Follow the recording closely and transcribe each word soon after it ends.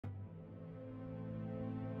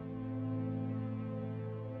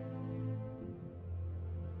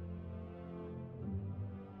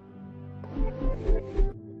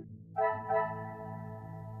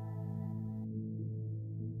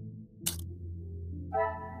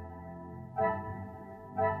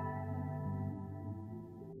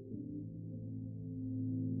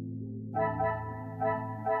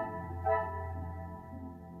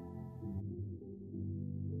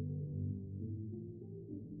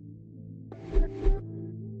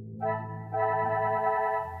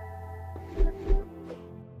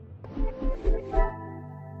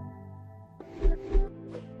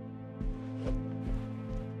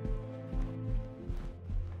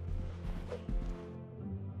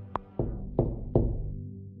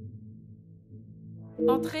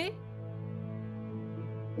Entrez.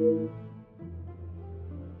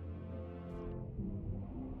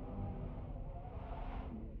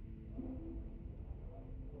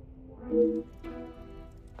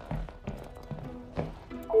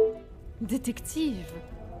 Detective,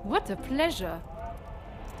 what a pleasure.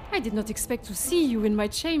 I did not expect to see you in my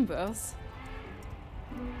chambers.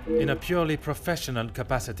 In a purely professional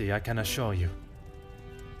capacity, I can assure you.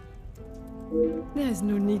 There is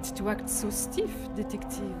no need to act so stiff,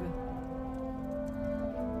 Detective.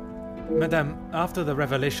 Madame, after the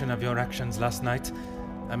revelation of your actions last night,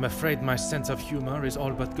 I'm afraid my sense of humor is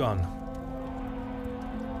all but gone.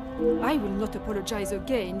 I will not apologize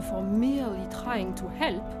again for merely trying to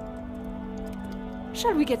help.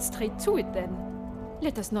 Shall we get straight to it then?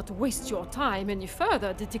 Let us not waste your time any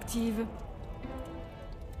further, Detective.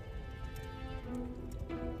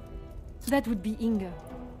 That would be Inge.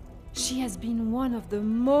 She has been one of the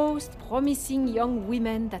most promising young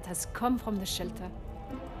women that has come from the shelter.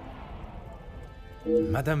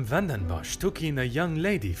 Madame Vandenbosch took in a young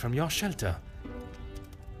lady from your shelter.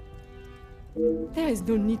 There is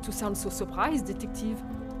no need to sound so surprised, Detective.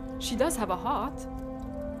 She does have a heart.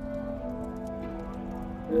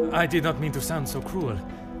 I did not mean to sound so cruel.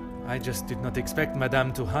 I just did not expect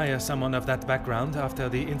Madame to hire someone of that background after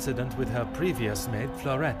the incident with her previous maid,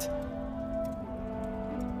 Florette.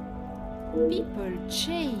 People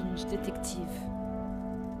change, Detective.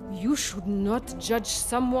 You should not judge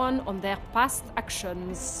someone on their past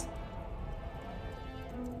actions.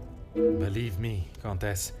 Believe me,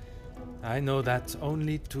 Countess, I know that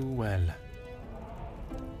only too well.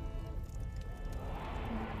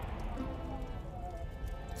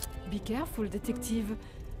 Be careful, Detective.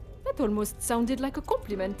 That almost sounded like a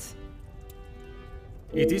compliment.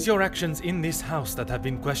 It is your actions in this house that have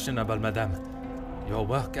been questionable, Madame. Your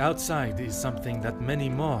work outside is something that many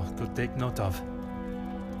more could take note of.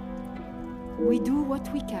 We do what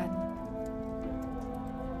we can.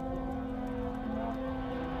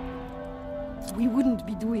 We wouldn't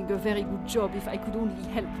be doing a very good job if I could only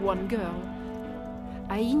help one girl.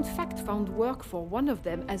 I in fact found work for one of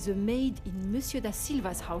them as a maid in Monsieur da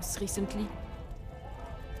Silva's house recently.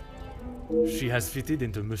 She has fitted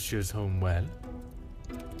into Monsieur's home well.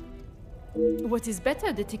 What is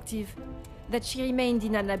better, Detective? That she remained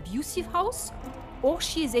in an abusive house, or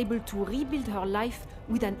she is able to rebuild her life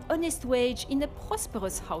with an honest wage in a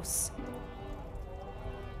prosperous house?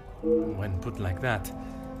 When put like that,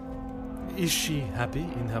 is she happy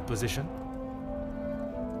in her position?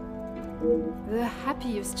 The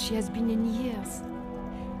happiest she has been in years.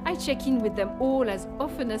 I check in with them all as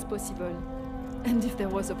often as possible. And if there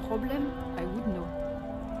was a problem, I would know.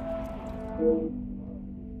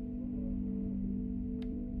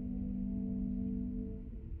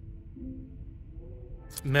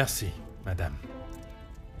 Merci, Madame.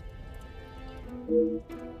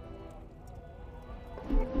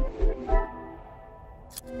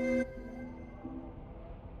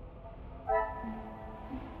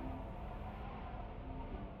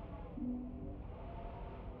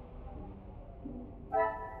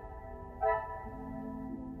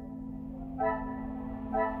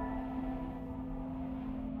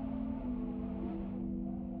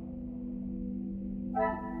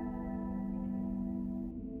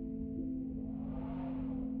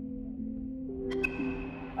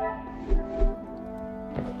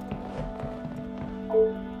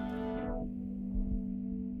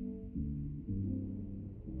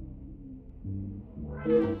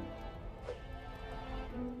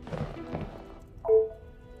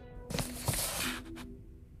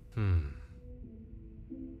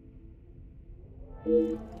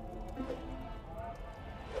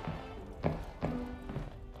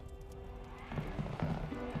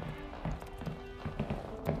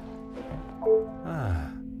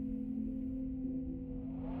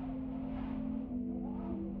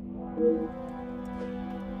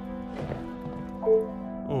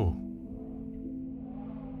 Oh.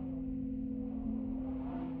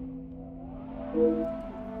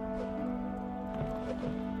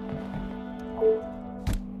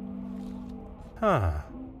 Huh.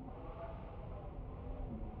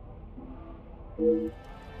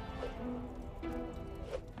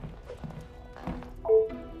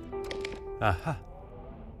 Aha.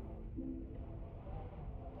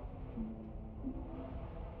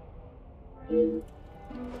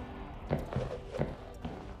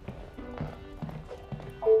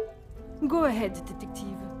 Go ahead, Detective.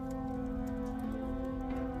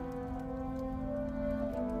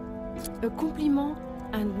 A compliment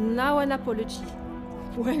and now an apology.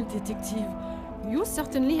 Well, Detective, you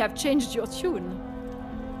certainly have changed your tune.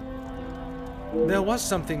 There was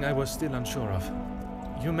something I was still unsure of.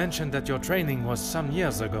 You mentioned that your training was some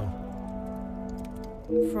years ago.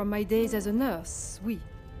 From my days as a nurse, oui.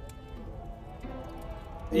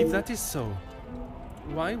 If that is so,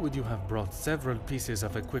 why would you have brought several pieces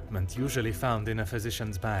of equipment usually found in a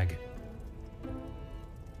physician's bag?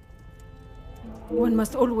 One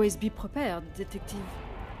must always be prepared, detective.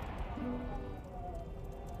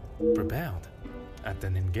 Prepared? At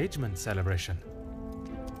an engagement celebration?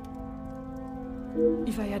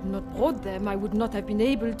 If I had not brought them, I would not have been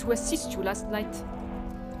able to assist you last night.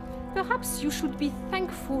 Perhaps you should be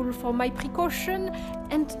thankful for my precaution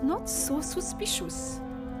and not so suspicious.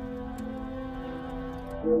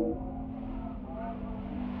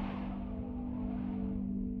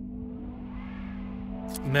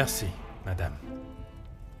 Merci, madame.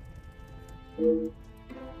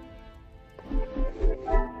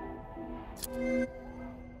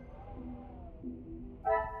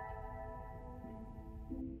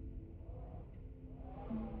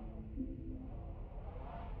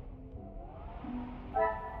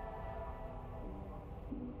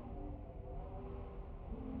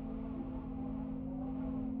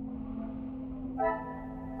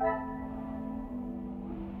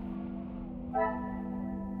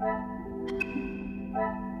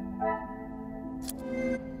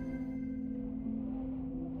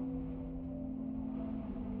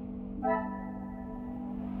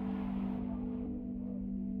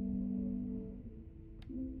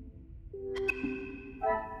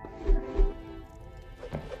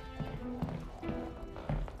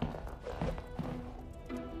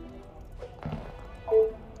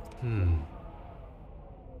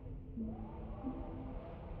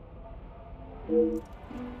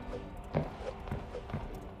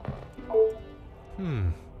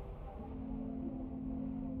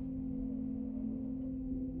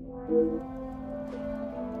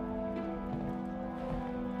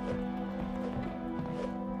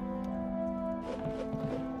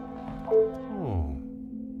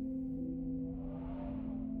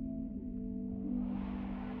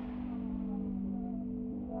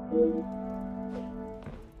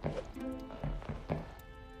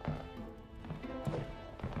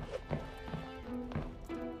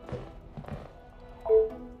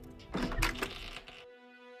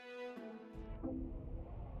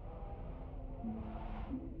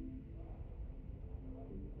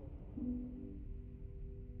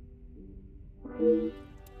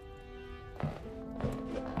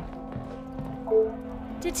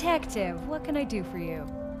 Detective, what can I do for you?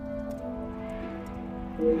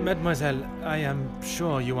 Mademoiselle, I am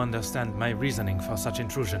sure you understand my reasoning for such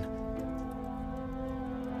intrusion.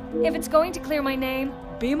 If it's going to clear my name,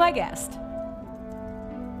 be my guest.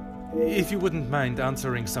 If you wouldn't mind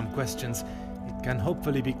answering some questions, it can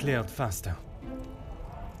hopefully be cleared faster.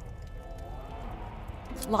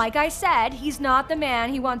 Like I said, he's not the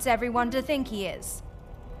man he wants everyone to think he is.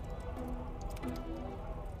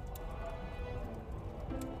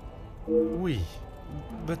 Oui,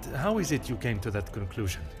 but how is it you came to that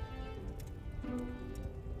conclusion?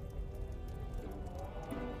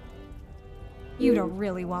 You don't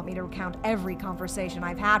really want me to recount every conversation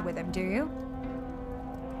I've had with him, do you?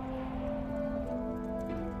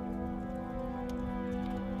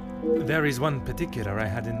 There is one particular I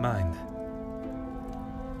had in mind.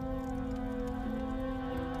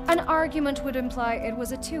 An argument would imply it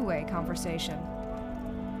was a two-way conversation.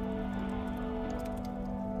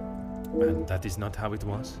 And that is not how it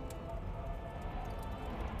was?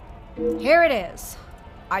 Here it is.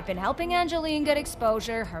 I've been helping Angeline get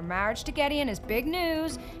exposure, her marriage to Gedeon is big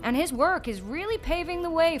news, and his work is really paving the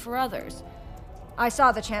way for others. I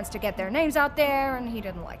saw the chance to get their names out there, and he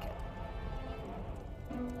didn't like it.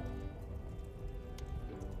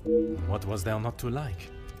 What was there not to like?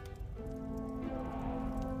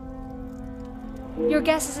 Your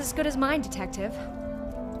guess is as good as mine, Detective.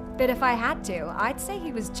 But if I had to, I'd say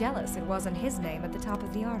he was jealous it wasn't his name at the top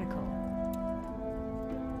of the article.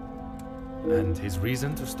 And his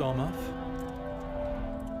reason to storm off?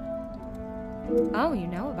 Oh, you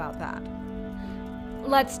know about that.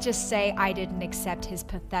 Let's just say I didn't accept his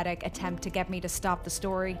pathetic attempt to get me to stop the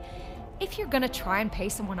story. If you're gonna try and pay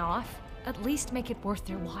someone off, at least make it worth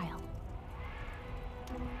their while.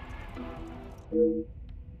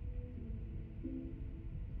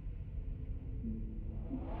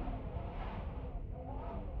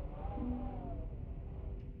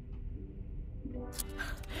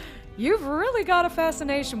 You've really got a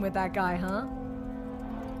fascination with that guy, huh?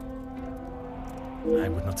 I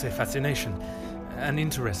would not say fascination. An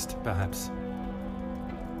interest, perhaps.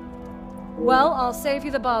 Well, I'll save you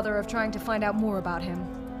the bother of trying to find out more about him.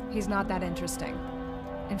 He's not that interesting.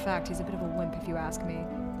 In fact, he's a bit of a wimp if you ask me.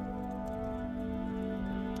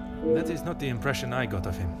 That is not the impression I got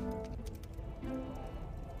of him.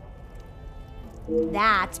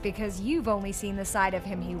 That's because you've only seen the side of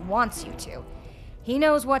him he wants you to. He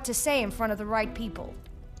knows what to say in front of the right people.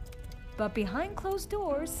 But behind closed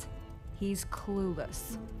doors, he's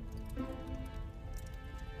clueless.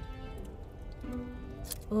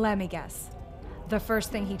 Let me guess. The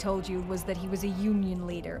first thing he told you was that he was a union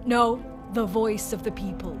leader. No, the voice of the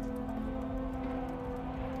people.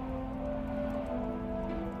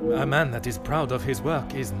 A man that is proud of his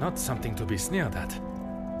work is not something to be sneered at.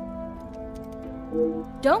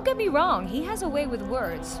 Don't get me wrong, he has a way with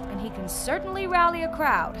words, and he can certainly rally a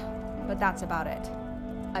crowd. But that's about it.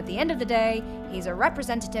 At the end of the day, he's a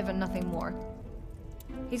representative and nothing more.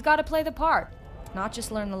 He's got to play the part, not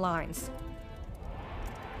just learn the lines.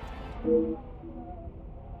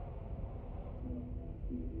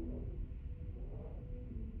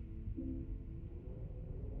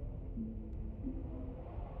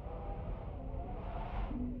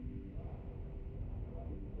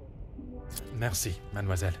 Merci,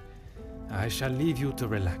 mademoiselle. I shall leave you to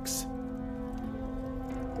relax.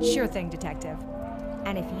 Sure thing, Detective.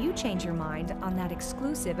 And if you change your mind on that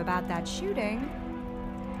exclusive about that shooting...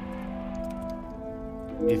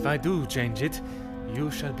 If I do change it,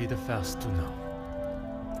 you shall be the first to know.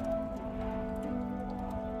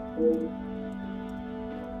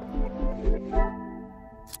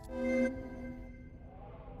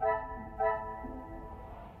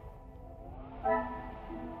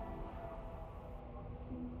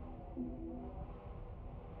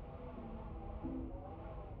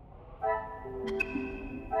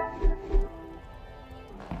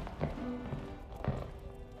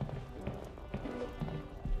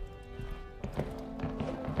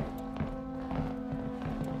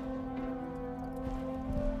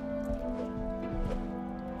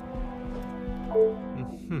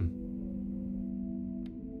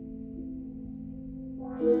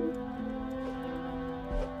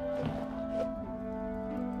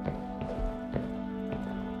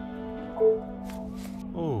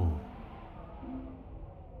 Oh.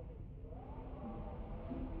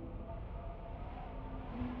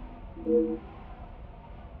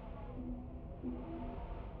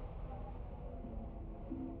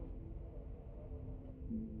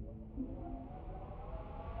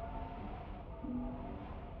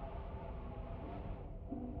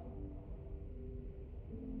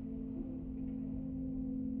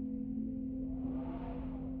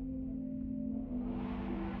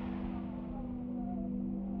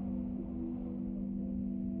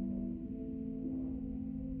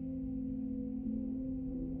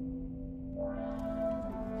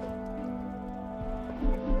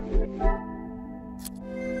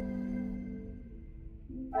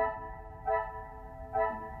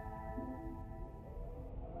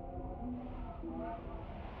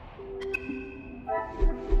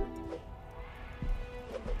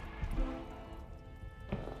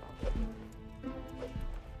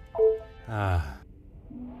 Ah.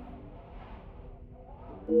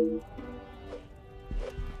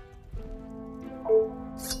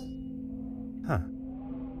 Huh.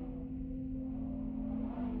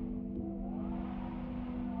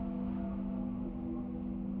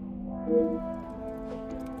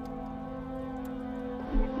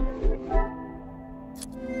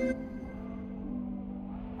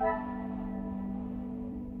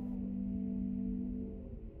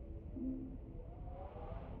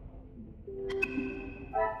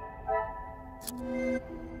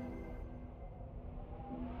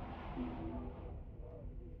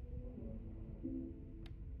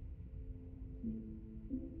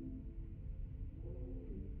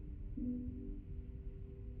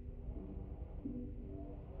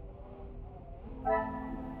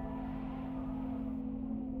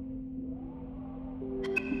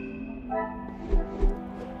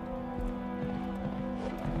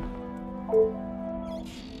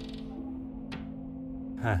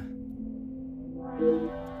 Huh.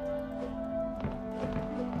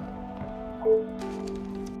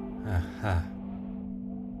 Aha.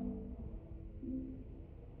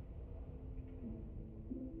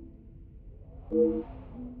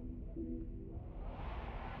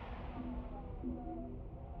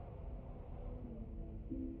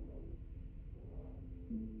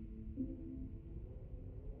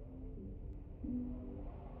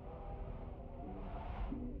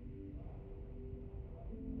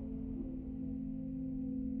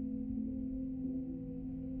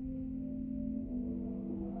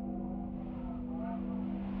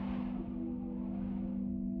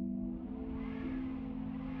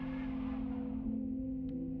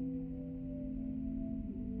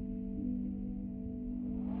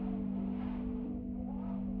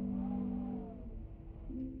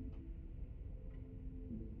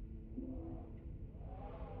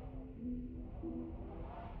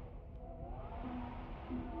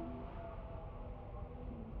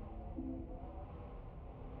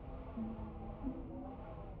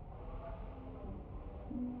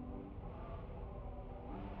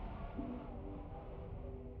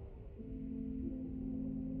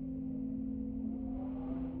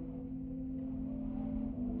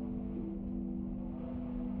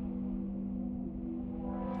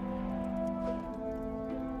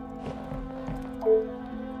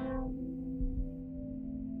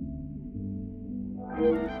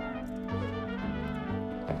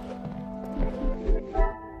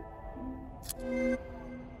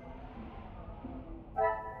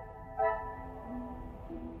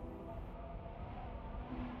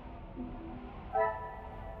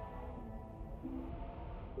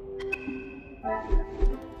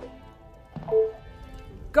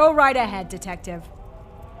 Go right ahead, Detective.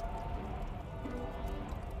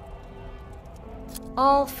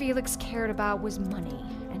 All Felix cared about was money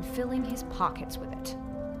and filling his pockets with it.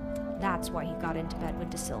 That's why he got into bed with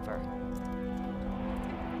De Silver.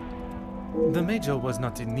 The Major was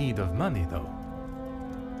not in need of money, though.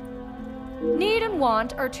 Need and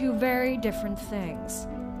want are two very different things.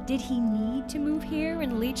 Did he need to move here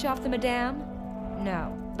and leech off the Madame?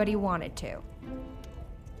 No, but he wanted to.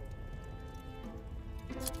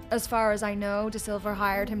 As far as I know, De Silver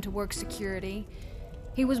hired him to work security.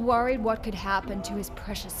 He was worried what could happen to his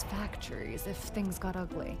precious factories if things got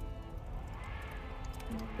ugly.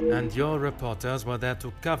 And your reporters were there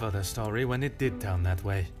to cover the story when it did turn that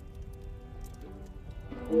way.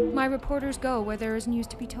 My reporters go where there is news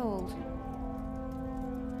to be told.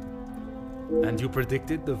 And you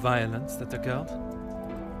predicted the violence that occurred?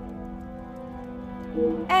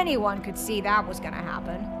 Anyone could see that was gonna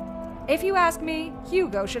happen. If you ask me,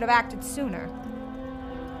 Hugo should have acted sooner.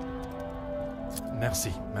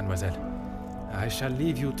 Merci, mademoiselle. I shall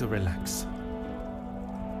leave you to relax.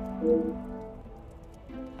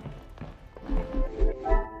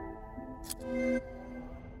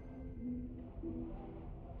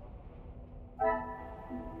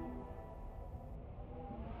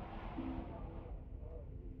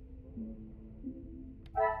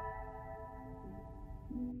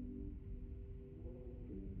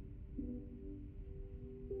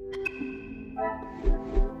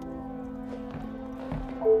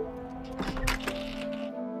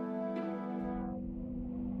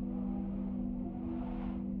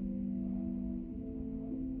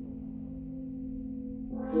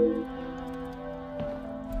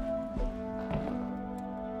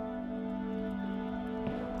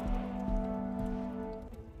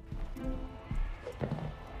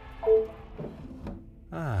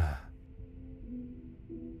 Ah.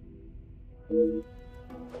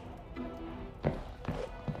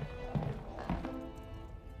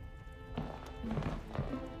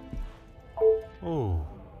 Oh.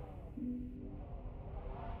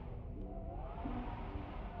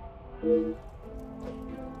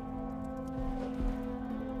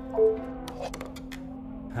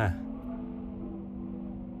 Huh.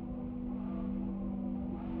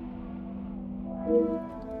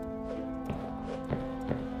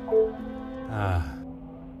 Ah.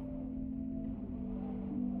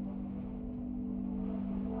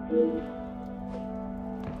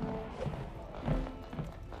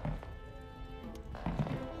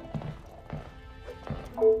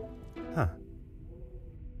 Huh.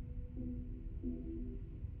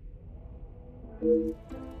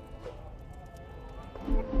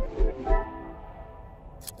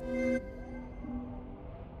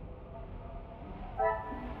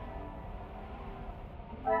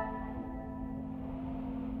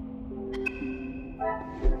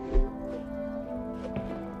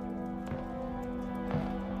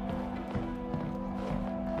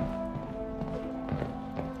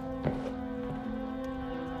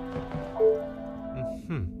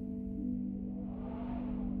 Hmm.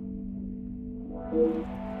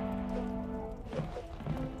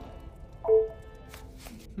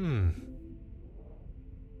 Hmm.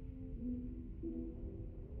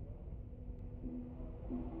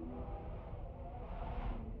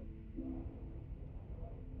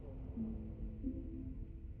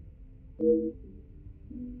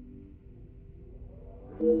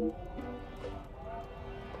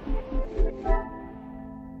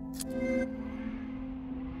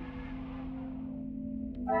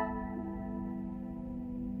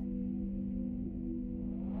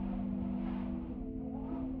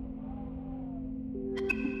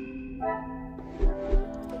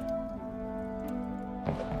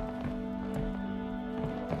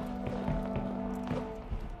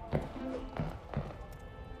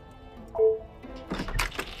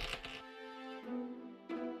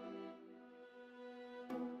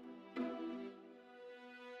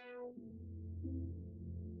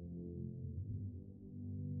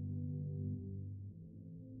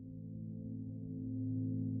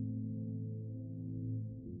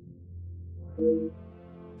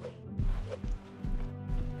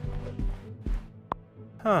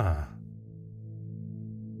 Huh.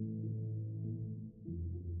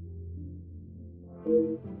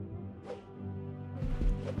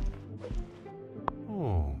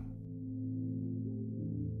 Oh.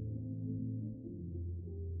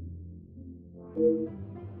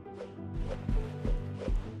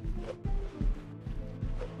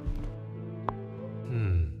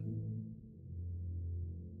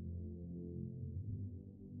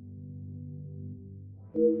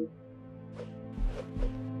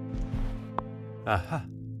 Aha.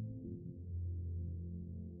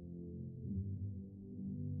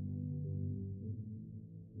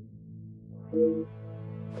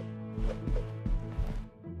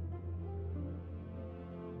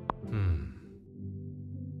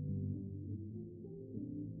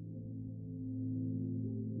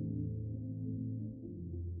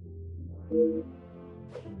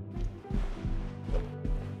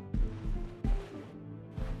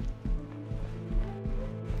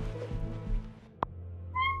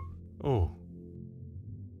 Oh.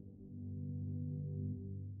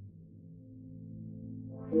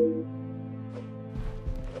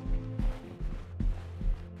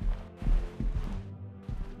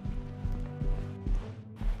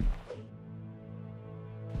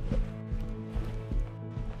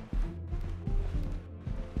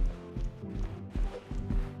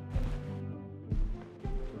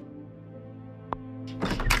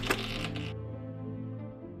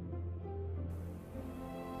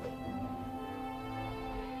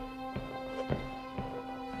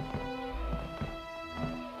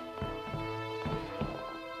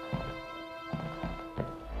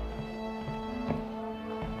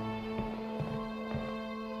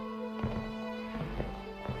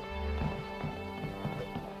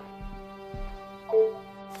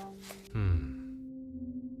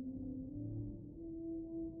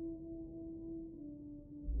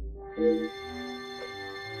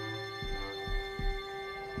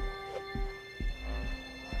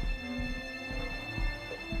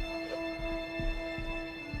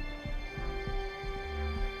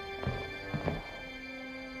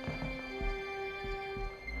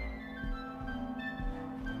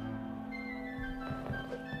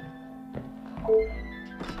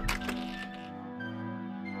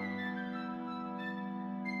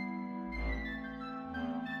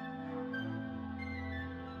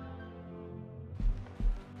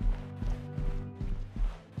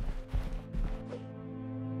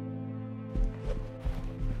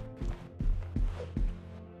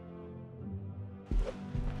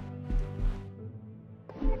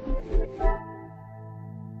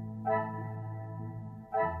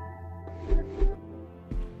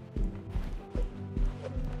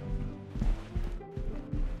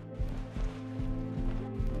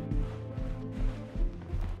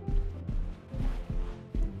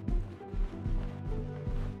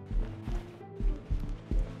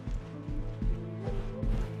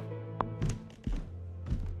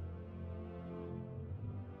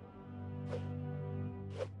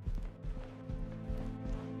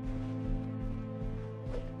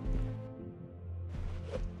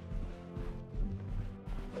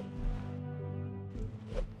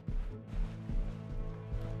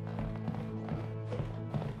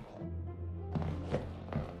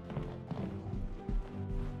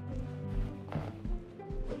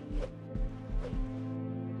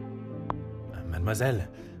 Mademoiselle,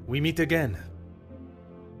 we meet again.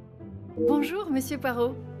 Bonjour, Monsieur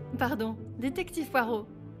Poirot. Pardon, Détective Poirot.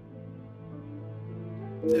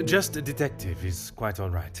 Just a detective is quite all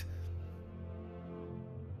right.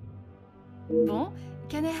 Bon,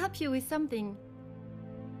 can I help you with something?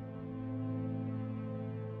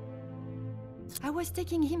 I was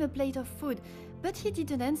taking him a plate of food, but he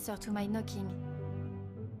didn't answer to my knocking.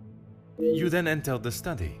 You then entered the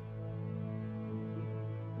study.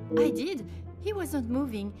 I did. He wasn't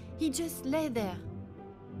moving. He just lay there.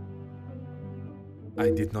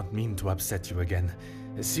 I did not mean to upset you again.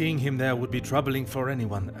 Seeing him there would be troubling for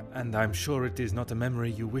anyone, and I'm sure it is not a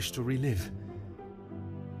memory you wish to relive.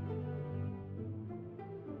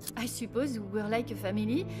 I suppose we're like a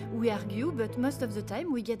family. We argue, but most of the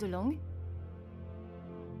time we get along.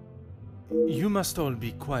 You must all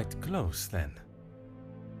be quite close, then.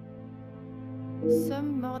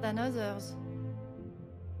 Some more than others.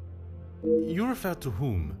 You refer to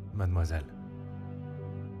whom, mademoiselle?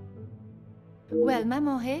 Well,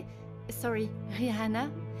 Maman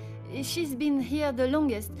Rihanna, she's been here the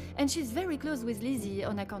longest, and she's very close with Lizzie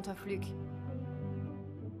on account of Luc.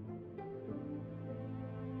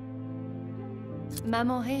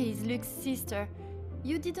 Maman is Luc's sister.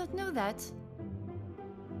 You didn't know that?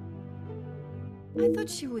 I thought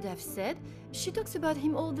she would have said. She talks about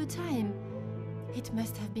him all the time. It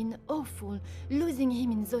must have been awful, losing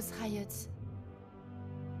him in those riots.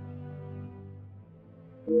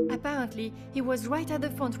 Apparently, he was right at the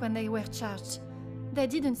front when they were charged. They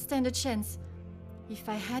didn't stand a chance. If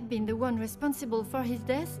I had been the one responsible for his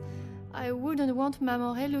death, I wouldn't want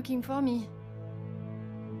Maman looking for me.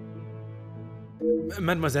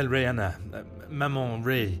 Mademoiselle Rihanna, Maman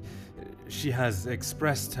Ray, she has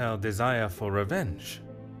expressed her desire for revenge.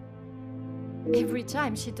 Every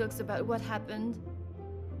time she talks about what happened.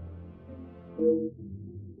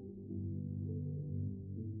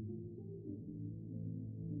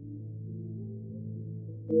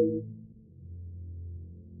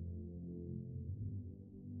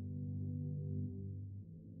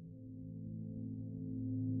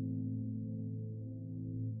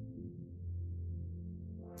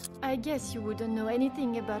 I guess you wouldn't know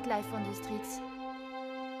anything about life on the streets.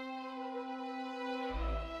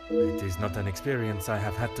 It is not an experience I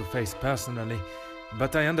have had to face personally,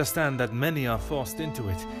 but I understand that many are forced into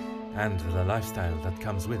it, and the lifestyle that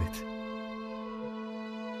comes with it.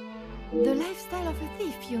 The lifestyle of a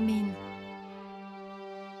thief, you mean?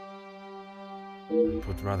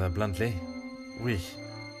 Put rather bluntly, oui.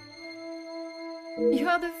 You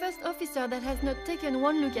are the first officer that has not taken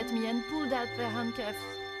one look at me and pulled out their handcuffs.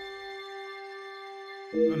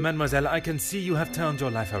 Mademoiselle, I can see you have turned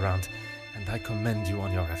your life around, and I commend you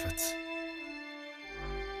on your efforts.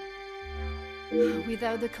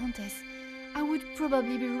 Without the Countess, I would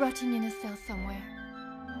probably be rotting in a cell somewhere.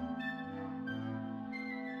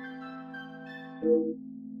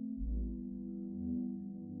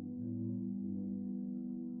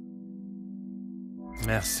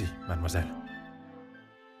 Merci, mademoiselle.